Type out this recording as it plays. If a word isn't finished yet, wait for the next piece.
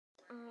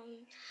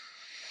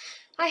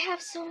I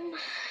have some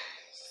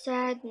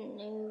sad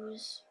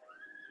news.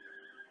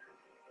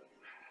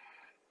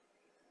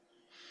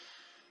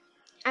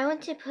 I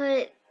went to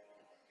put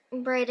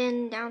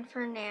Brayden down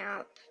for a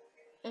nap,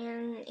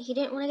 and he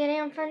didn't want to get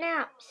down for a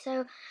nap,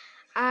 so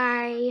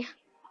I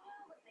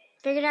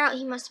figured out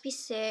he must be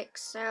sick,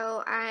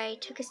 so I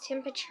took his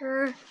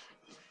temperature.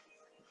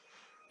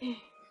 And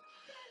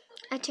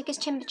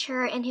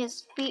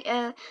he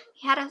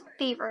had a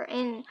fever,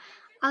 and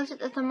I looked at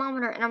the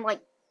thermometer and I'm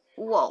like,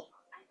 whoa,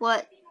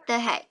 what the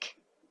heck?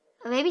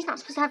 A baby's not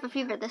supposed to have a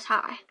fever this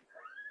high.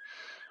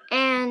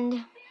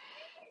 And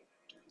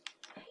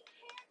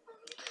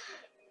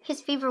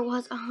his fever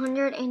was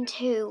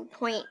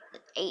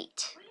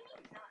 102.8.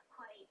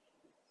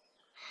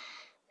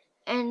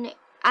 And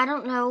I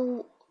don't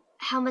know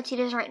how much it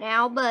is right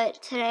now,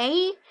 but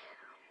today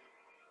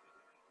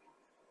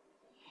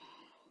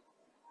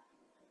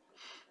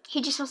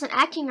he just wasn't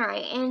acting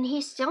right, and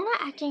he's still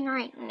not acting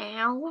right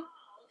now.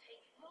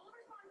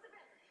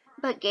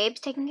 But Gabe's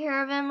taking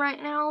care of him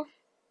right now.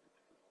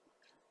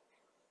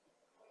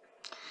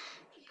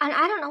 And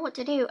I don't know what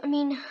to do. I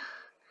mean,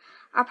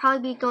 I'll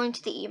probably be going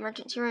to the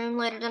emergency room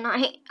later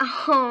tonight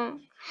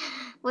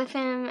with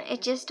him.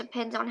 It just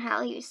depends on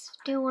how he's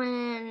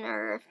doing,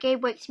 or if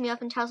Gabe wakes me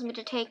up and tells me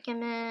to take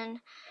him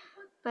in.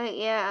 But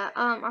yeah,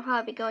 I'll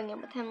probably be going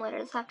in with him later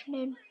this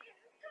afternoon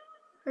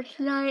or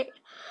tonight.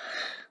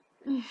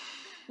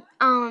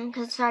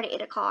 Because it's already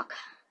 8 o'clock.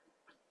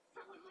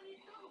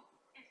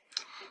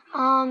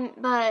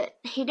 But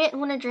he didn't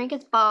want to drink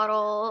his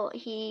bottle.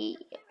 He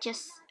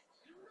just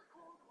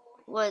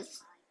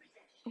was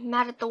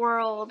mad at the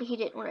world. He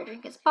didn't want to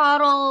drink his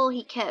bottle.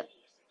 He kept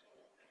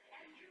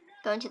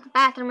going to the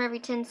bathroom every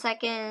 10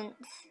 seconds.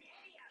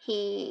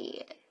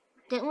 He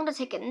didn't want to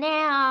take a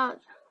nap.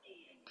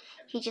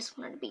 He just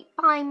wanted to be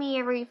by me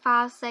every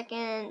 5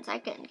 seconds. I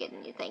couldn't get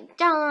anything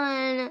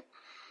done.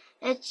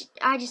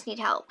 I just need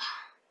help.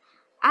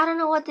 I don't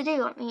know what to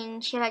do. I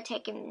mean, should I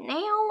take him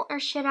now or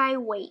should I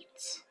wait?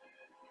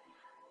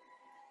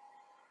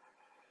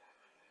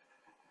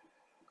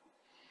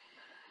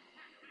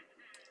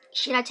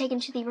 Should I take him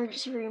to the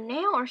emergency room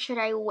now or should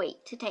I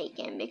wait to take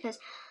him? Because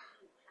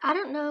I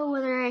don't know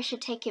whether I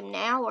should take him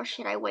now or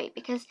should I wait,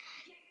 because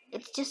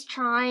it's just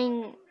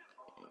trying,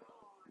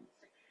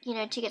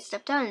 to get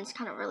stuff done. It's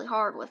kind of really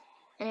hard with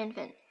an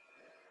infant.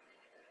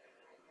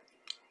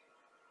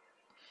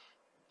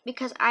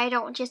 Because I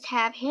don't just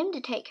have him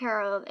to take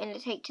care of and to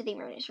take to the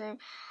emergency room.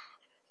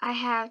 I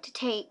have to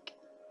take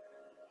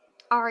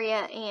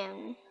Aria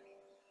and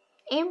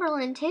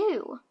Amberlyn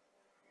too.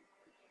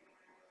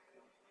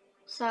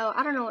 So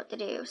I don't know what to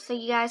do. So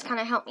you guys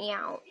kind of help me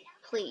out,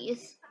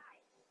 please.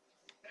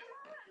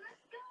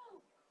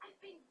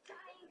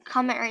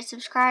 Comment, rate,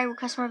 subscribe,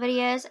 request more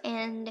videos,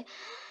 and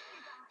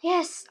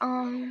yes,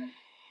 I'm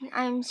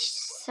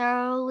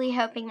solely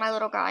hoping my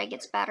little guy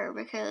gets better,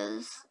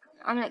 because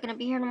I'm not gonna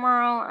be here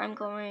tomorrow. I'm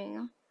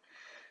going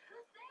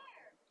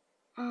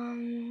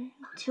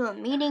to a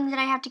meeting that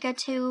I have to go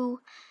to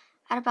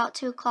at about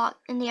 2 o'clock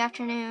in the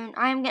afternoon.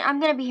 I'm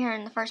gonna be here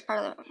in the first part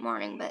of the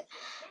morning, but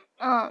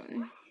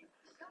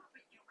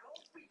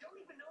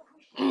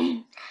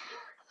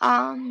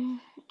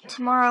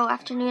tomorrow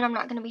afternoon I'm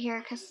not gonna be here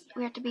because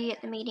we have to be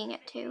at the meeting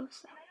at 2.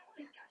 So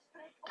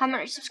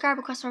comment, subscribe,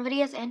 request more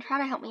videos, and try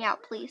to help me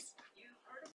out, please.